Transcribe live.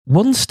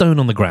One stone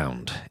on the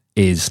ground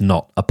is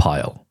not a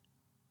pile.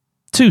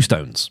 2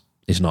 stones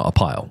is not a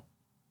pile.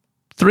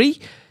 3,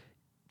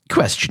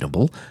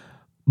 questionable.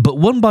 But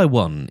one by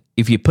one,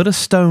 if you put a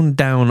stone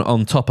down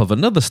on top of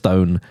another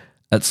stone,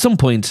 at some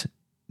point,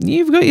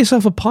 you've got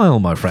yourself a pile,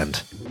 my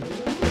friend.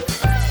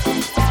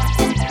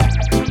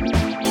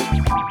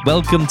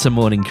 Welcome to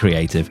Morning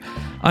Creative.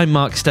 I'm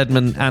Mark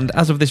Steadman, and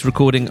as of this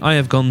recording, I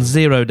have gone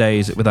 0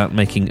 days without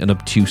making an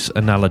obtuse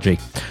analogy.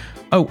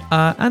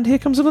 And here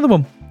comes another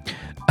one.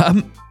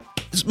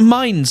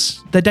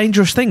 Mines, they're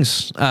dangerous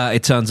things,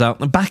 it turns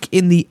out. Back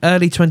in the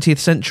early 20th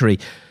century,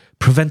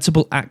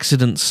 preventable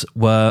accidents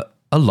were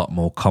a lot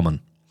more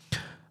common. And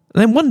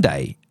then one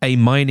day, a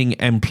mining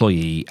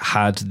employee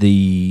had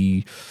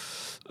the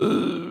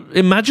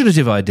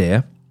imaginative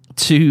idea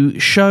to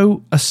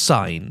show a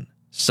sign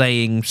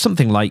saying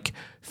something like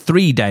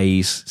 3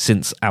 days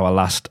since our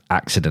last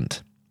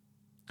accident.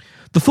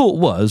 The thought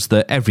was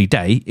that every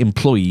day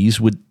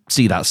employees would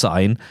see that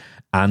sign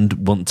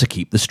and want to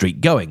keep the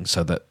streak going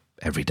so that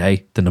every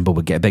day the number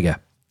would get bigger.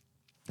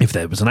 If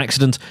there was an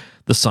accident,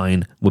 the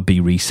sign would be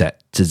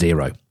reset to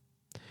 0.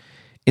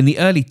 In the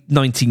early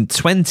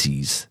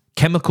 1920s,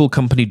 chemical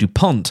company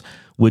DuPont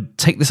would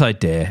take this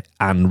idea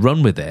and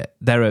run with it.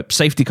 They're a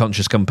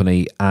safety-conscious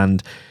company,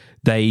 and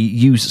they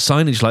use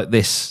signage like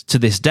this to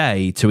this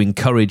day to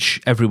encourage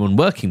everyone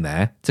working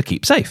there to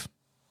keep safe.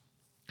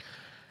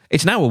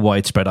 It's now a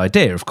widespread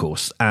idea, of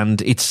course,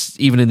 and it's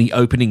even in the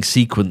opening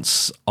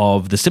sequence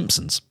of The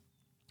Simpsons.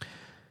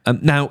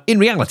 Now, in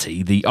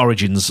reality, the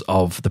origins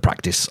of the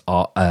practice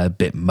are a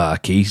bit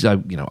murky.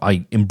 So,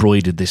 I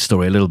embroidered this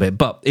story a little bit,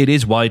 but it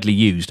is widely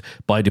used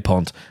by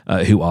DuPont,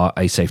 who are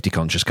a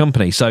safety-conscious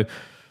company. So,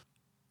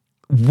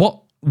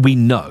 what we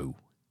know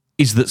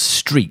is that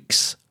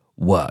streaks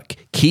work.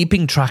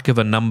 Keeping track of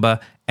a number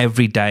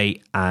every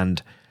day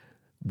and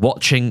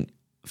watching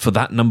for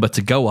that number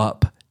to go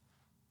up,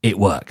 it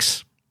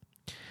works.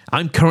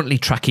 I'm currently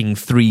tracking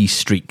 3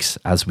 streaks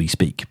as we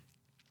speak.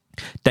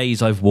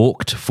 Days I've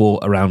walked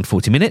for around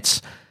 40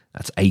 minutes,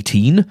 that's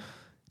 18.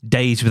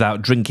 Days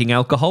without drinking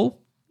alcohol,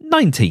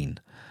 19.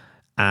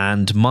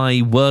 And my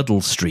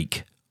Wordle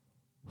streak,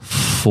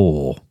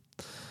 4.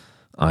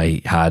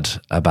 I had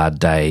a bad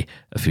day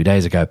a few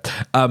days ago.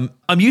 I'm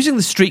using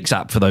the Streaks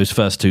app for those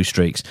first 2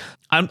 streaks.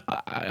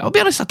 I'll be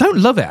honest, I don't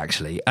love it,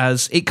 actually,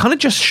 as it kind of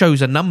just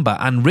shows a number,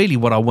 and really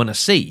what I want to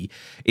see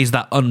is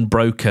that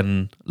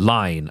unbroken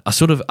line.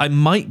 I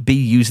might be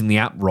using the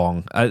app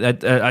wrong.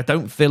 I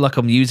don't feel like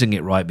I'm using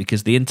it right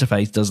because the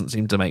interface doesn't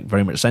seem to make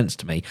very much sense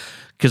to me,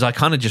 because I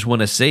kind of just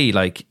want to see,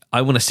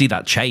 I want to see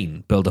that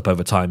chain build up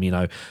over time,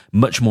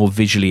 much more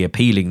visually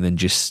appealing than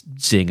just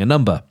seeing a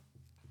number.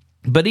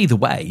 But either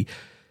way,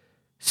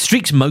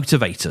 streaks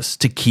motivate us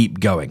to keep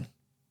going.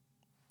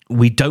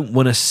 We don't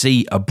want to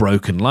see a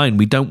broken line.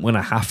 We don't want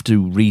to have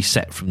to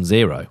reset from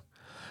 0.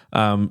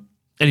 And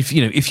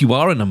if you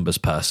are a numbers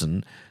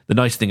person, the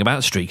nice thing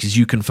about streaks is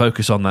you can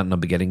focus on that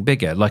number getting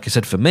bigger. Like I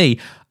said, for me,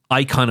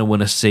 I kind of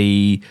want to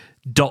see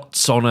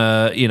dots on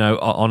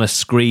a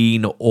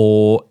screen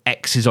or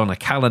X's on a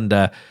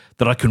calendar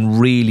that I can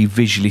really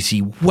visually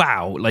see.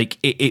 Wow,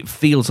 it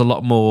feels a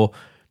lot more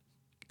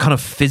kind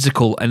of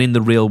physical and in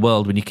the real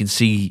world when you can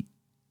see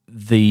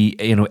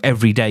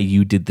every day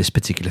you did this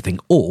particular thing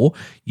or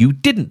you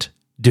didn't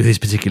do this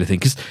particular thing,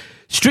 because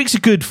streaks are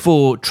good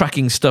for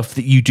tracking stuff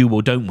that you do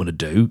or don't want to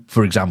do.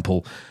 For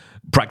example,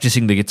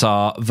 practicing the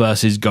guitar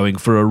versus going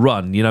for a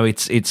run.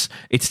 It's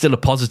still a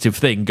positive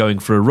thing going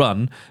for a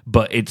run,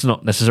 but it's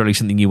not necessarily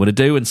something you want to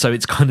do, and so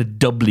it's kind of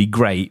doubly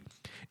great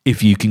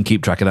if you can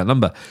keep track of that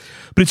number.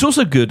 But it's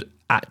also good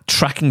at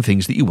tracking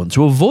things that you want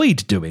to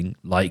avoid doing,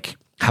 like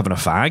having a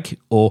fag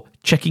or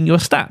checking your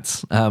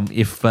stats,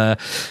 if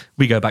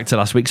we go back to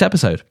last week's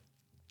episode.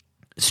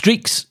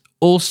 Streaks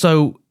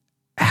also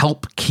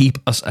help keep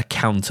us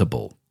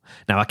accountable.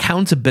 Now,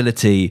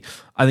 accountability,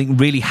 I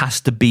think, really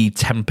has to be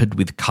tempered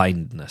with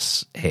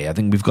kindness here. I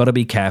think we've got to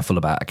be careful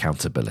about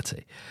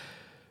accountability.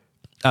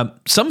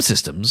 Some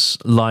systems,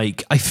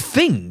 like I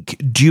think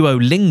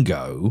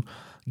Duolingo,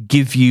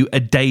 give you a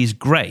day's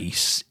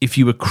grace if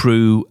you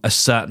accrue a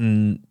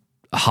certain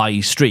high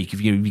streak. If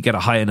you get a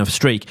high enough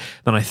streak,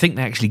 then I think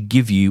they actually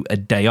give you a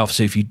day off.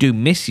 So if you do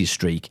miss your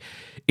streak,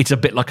 it's a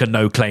bit like a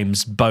no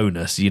claims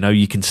bonus.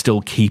 You can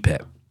still keep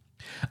it.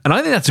 And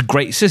I think that's a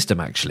great system,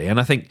 actually. And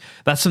I think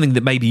that's something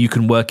that maybe you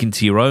can work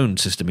into your own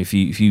system. If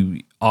you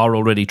are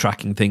already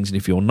tracking things, and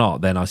if you're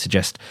not, then I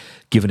suggest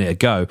giving it a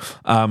go.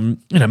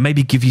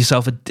 Maybe give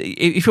yourself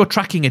if you're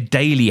tracking a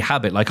daily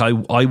habit, like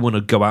I want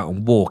to go out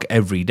and walk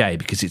every day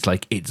because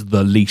it's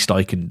the least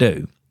I can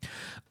do.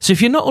 So if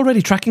you're not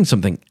already tracking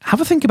something, have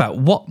a think about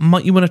what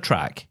might you want to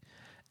track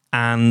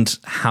and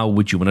how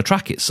would you want to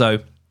track it.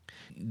 So,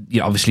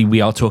 obviously we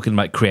are talking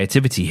about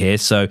creativity here.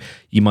 So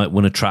you might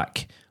want to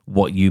track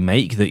what you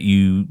make, that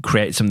you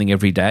create something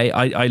every day.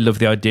 I love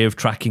the idea of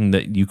tracking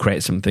that you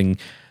create something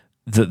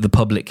that the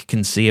public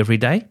can see every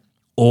day.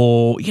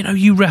 Or,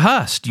 you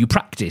rehearsed, you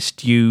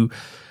practiced, you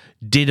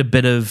did a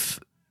bit of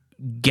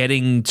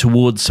getting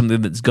towards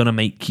something that's going to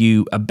make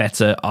you a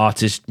better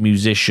artist,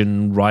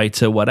 musician,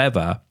 writer,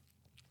 whatever.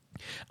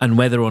 And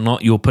whether or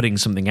not you're putting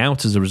something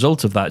out as a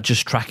result of that,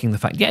 just tracking the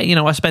fact,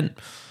 I spent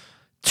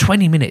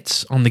 20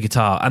 minutes on the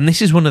guitar. And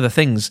this is one of the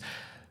things,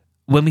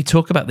 when we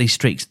talk about these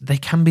streaks, they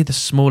can be the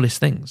smallest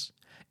things.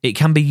 It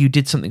can be you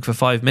did something for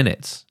 5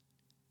 minutes.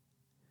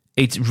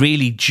 It's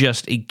really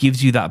just, it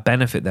gives you that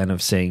benefit then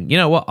of saying, you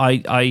know what,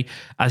 I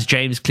as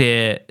James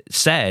Clear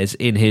says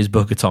in his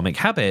book Atomic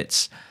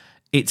Habits,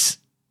 it's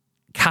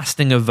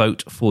casting a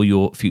vote for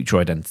your future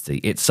identity.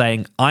 It's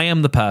saying, I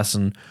am the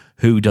person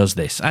who does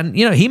this. And,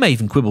 he may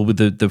even quibble with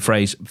the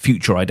phrase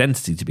future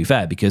identity, to be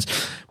fair, because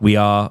we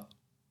want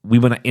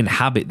to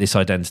inhabit this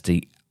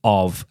identity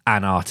of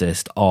an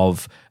artist,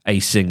 of a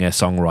singer,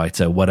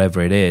 songwriter,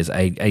 whatever it is,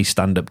 a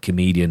stand-up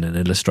comedian, an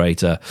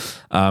illustrator.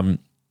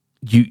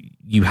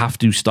 You have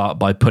to start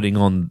by putting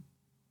on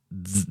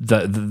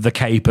the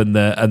cape and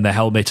the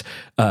helmet,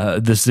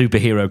 the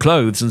superhero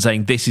clothes, and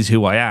saying, this is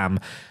who I am.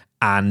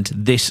 And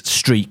this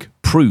streak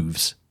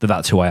proves that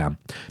that's who I am.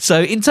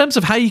 So in terms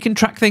of how you can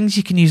track things,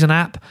 you can use an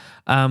app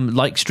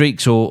like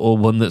Streaks or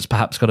one that's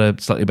perhaps got a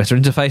slightly better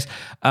interface.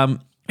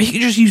 You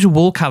can just use a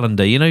wall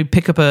calendar.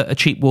 Pick up a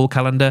cheap wall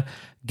calendar,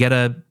 get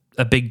a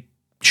big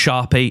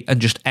Sharpie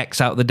and just X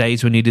out the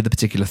days when you did the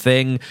particular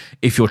thing.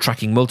 If you're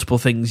tracking multiple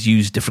things,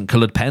 use different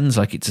coloured pens.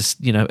 Like it's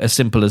as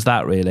simple as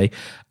that, really.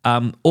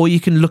 Or you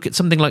can look at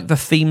something like the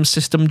Theme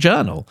System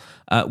Journal,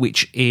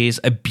 which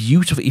is a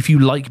beautiful. If you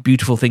like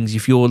beautiful things,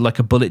 if you're like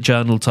a bullet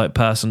journal type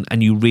person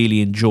and you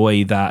really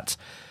enjoy that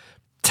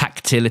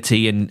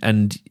tactility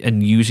and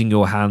using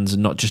your hands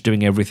and not just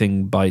doing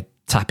everything by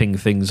tapping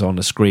things on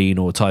a screen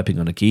or typing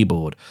on a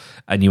keyboard,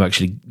 and you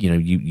actually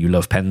you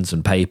love pens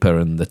and paper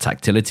and the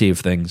tactility of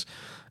things,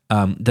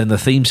 then the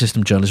Theme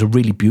System Journal is a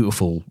really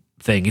beautiful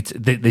thing.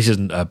 This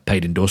isn't a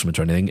paid endorsement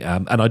or anything,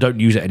 and I don't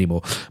use it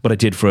anymore, but I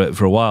did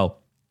for a while.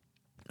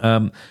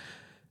 And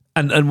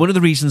one of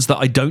the reasons that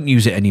I don't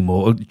use it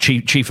anymore,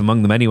 chief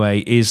among them anyway,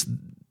 is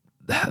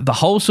the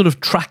whole sort of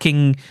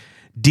tracking.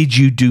 Did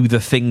you do the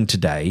thing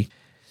today?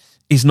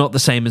 Is not the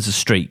same as a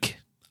streak.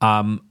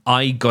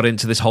 I got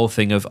into this whole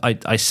thing of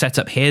I set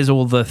up, here's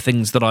all the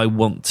things that I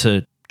want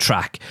to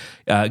track,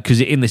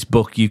 because in this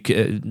book,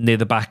 near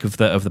the back of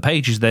the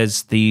pages,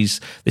 there's this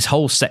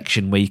whole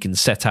section where you can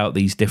set out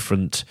these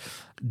different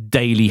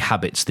daily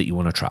habits that you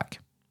want to track.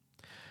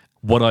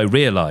 What I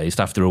realized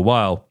after a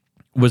while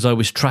was I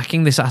was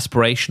tracking this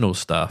aspirational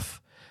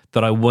stuff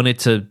that I wanted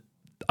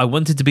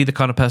to be the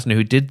kind of person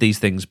who did these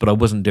things, but I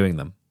wasn't doing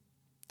them.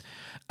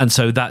 And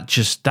so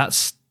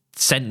that's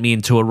sent me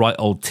into a right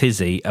old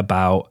tizzy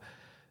about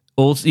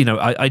also,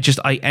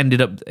 I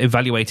ended up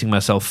evaluating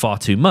myself far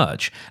too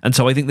much. And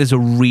so I think there's a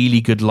really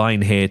good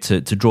line here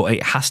to draw.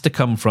 It has to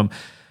come from,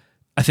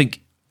 I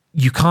think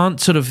you can't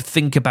sort of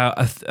think about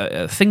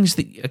a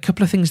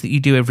couple of things that you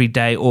do every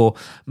day or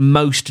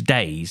most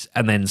days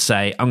and then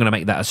say, I'm going to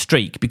make that a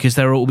streak, because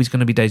there are always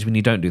going to be days when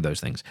you don't do those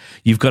things.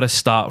 You've got to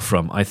start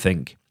from, I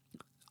think,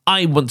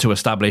 I want to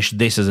establish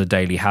this as a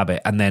daily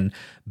habit and then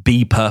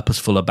be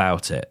purposeful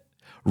about it,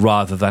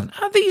 rather than,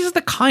 these are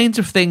the kinds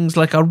of things,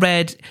 like I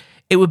read,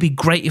 it would be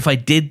great if I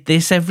did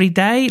this every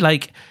day,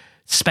 like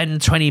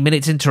spend 20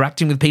 minutes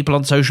interacting with people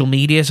on social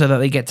media so that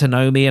they get to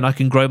know me and I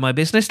can grow my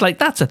business. Like,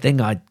 that's a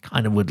thing I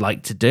kind of would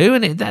like to do,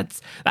 and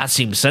that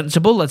seems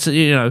sensible. That's, I'm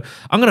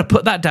going to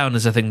put that down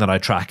as a thing that I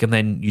track, and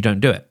then you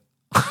don't do it.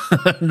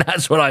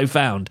 That's what I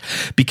found,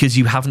 because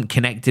you haven't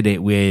connected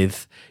it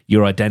with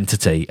your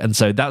identity. And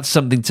so that's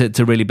something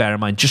to really bear in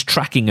mind. Just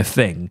tracking a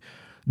thing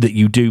that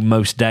you do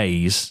most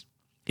days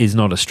is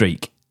not a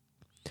streak.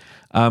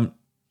 And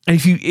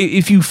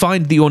if you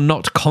find that you're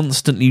not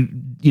constantly,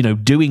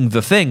 doing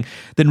the thing,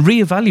 then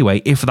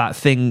reevaluate if that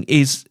thing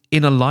is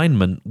in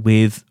alignment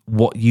with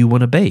what you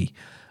want to be.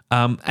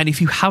 And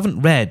if you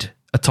haven't read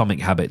Atomic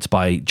Habits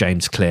by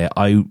James Clear,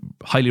 I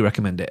highly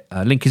recommend it.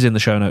 Link is in the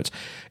show notes.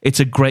 It's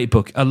a great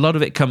book. A lot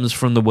of it comes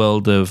from the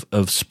world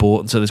of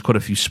sport, and so there's quite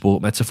a few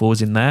sport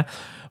metaphors in there,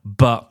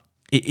 but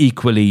it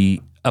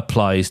equally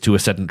applies to a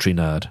sedentary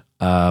nerd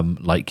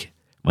like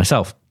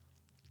myself.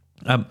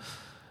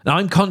 Now,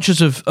 I'm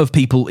conscious of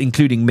people,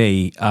 including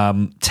me,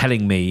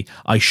 telling me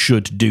I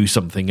should do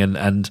something,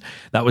 and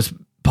that was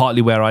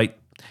partly where I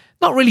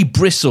not really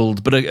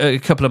bristled, but a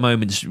couple of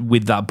moments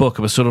with that book,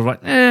 I was sort of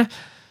like,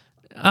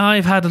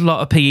 I've had a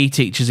lot of PE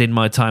teachers in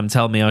my time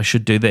tell me I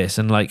should do this,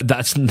 and like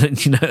that's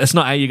that's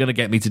not how you're going to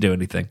get me to do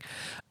anything.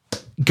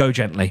 Go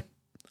gently.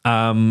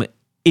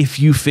 If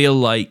you feel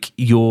like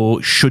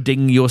you're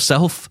shoulding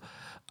yourself,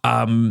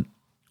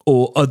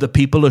 or other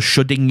people are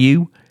shoulding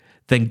you,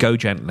 then go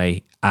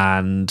gently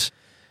and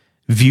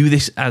view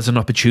this as an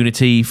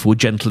opportunity for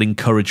gentle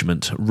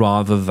encouragement,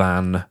 rather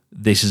than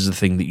this is a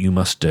thing that you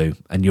must do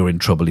and you're in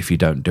trouble if you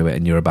don't do it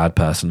and you're a bad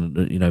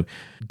person.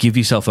 Give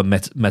yourself a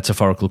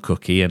metaphorical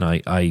cookie, and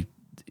I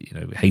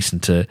hasten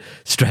to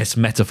stress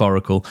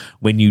metaphorical,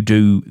 when you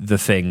do the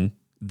thing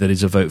that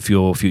is a vote for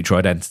your future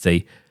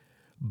identity,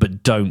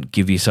 but don't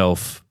give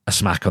yourself a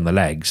smack on the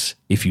legs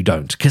if you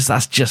don't, because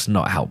that's just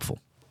not helpful.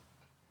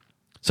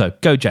 So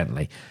go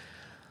gently.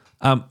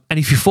 And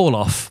if you fall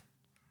off,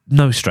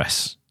 no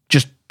stress.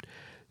 Just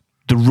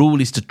the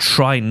rule is to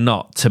try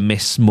not to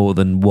miss more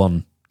than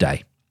one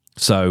day.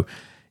 So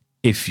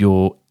if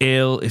you're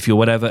ill, if you're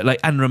whatever,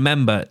 and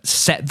remember,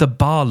 set the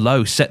bar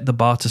low, set the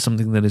bar to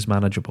something that is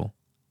manageable.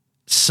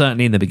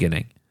 Certainly in the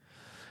beginning.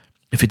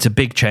 If it's a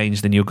big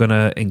change, then you're going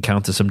to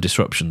encounter some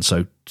disruption.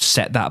 So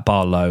set that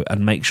bar low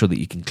and make sure that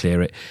you can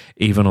clear it,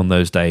 even on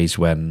those days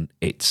when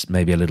it's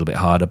maybe a little bit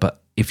harder.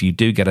 But if you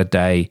do get a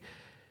day,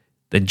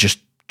 then just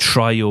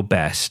try your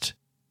best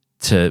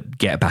to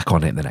get back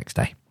on it the next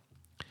day.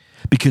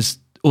 Because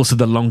also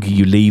the longer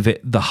you leave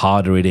it, the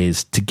harder it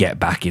is to get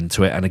back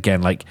into it. And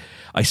again,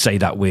 I say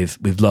that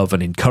with love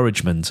and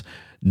encouragement,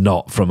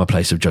 not from a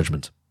place of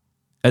judgment.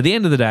 At the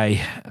end of the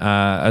day,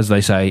 as they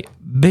say,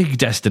 big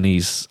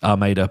destinies are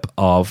made up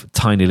of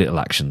tiny little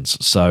actions.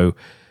 So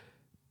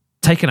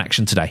take an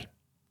action today.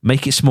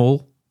 Make it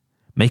small.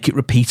 Make it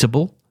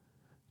repeatable.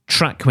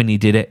 Track when you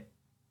did it.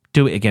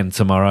 Do it again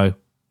tomorrow.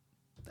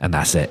 And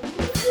that's it.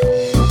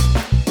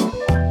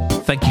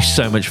 Thank you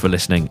so much for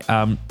listening.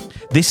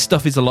 This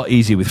stuff is a lot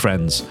easier with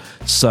friends.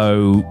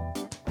 So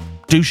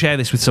do share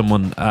this with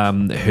someone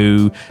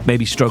who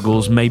maybe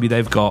struggles. Maybe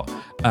they've got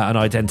an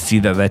identity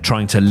that they're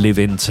trying to live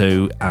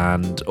into,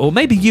 or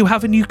maybe you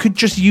have, and you could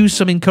just use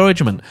some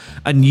encouragement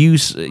and you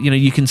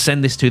can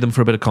send this to them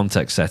for a bit of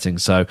context setting.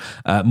 So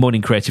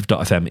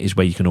morningcreative.fm is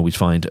where you can always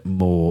find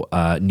more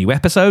new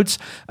episodes.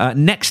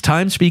 Next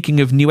time, speaking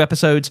of new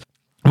episodes,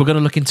 we're going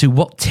to look into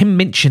what Tim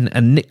Minchin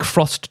and Nick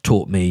Frost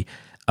taught me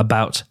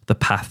about the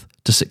path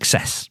to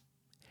success.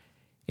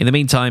 In the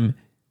meantime,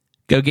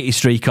 go get your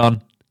streak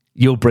on.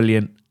 You're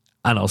brilliant,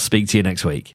 and I'll speak to you next week.